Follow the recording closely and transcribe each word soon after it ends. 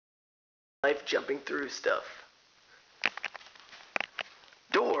Life jumping through stuff.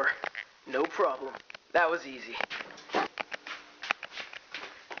 Door, no problem. That was easy.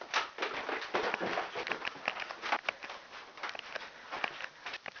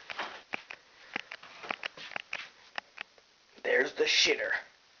 There's the shitter.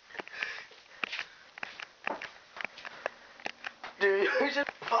 Dude, who's it?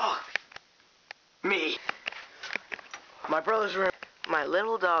 Fuck. Me. My brother's room. My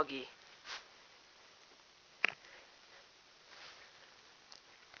little doggy.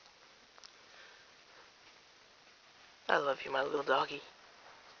 I love you, my little doggy.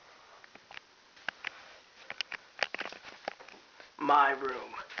 My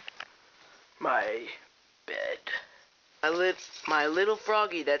room. My bed. My little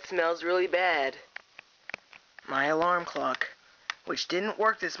froggy that smells really bad. My alarm clock, which didn't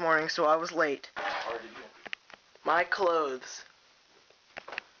work this morning, so I was late. My clothes.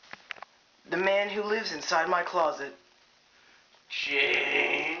 The man who lives inside my closet.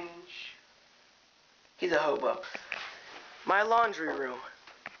 Change. He's a hobo. My laundry room.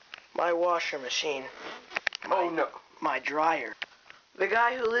 My washer machine. My dryer. The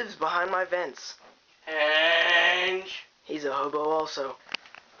guy who lives behind my vents. Change. He's a hobo also.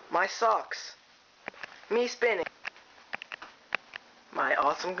 My socks. Me spinning. My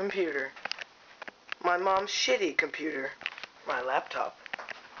awesome computer. My mom's shitty computer. My laptop.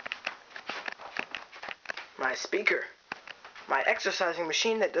 My speaker. My exercising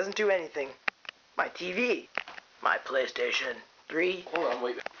machine that doesn't do anything. My TV. My PlayStation 3. Hold on,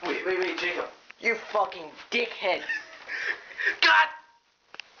 wait, Jacob. You fucking dickhead. God!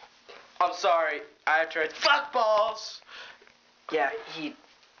 I'm sorry. I tried. Fuck balls! Yeah,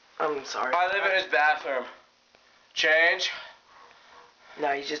 I'm sorry. I live in his bathroom. Change? No,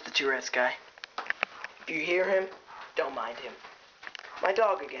 he's just the Tourette's guy. If you hear him, don't mind him. My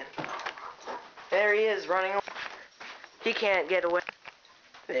dog again. There he is, running away. He can't get away.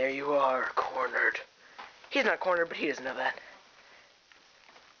 There you are, cornered. He's not cornered, but he doesn't know that.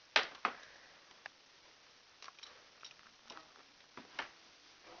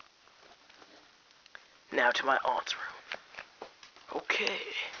 Now to my aunt's room. Okay.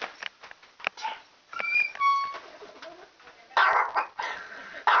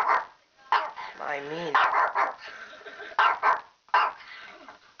 I mean...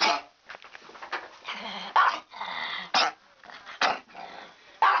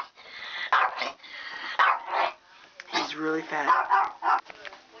 He's really fat.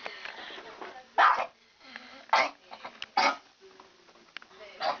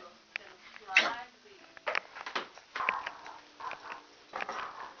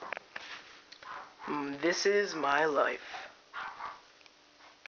 This is my life.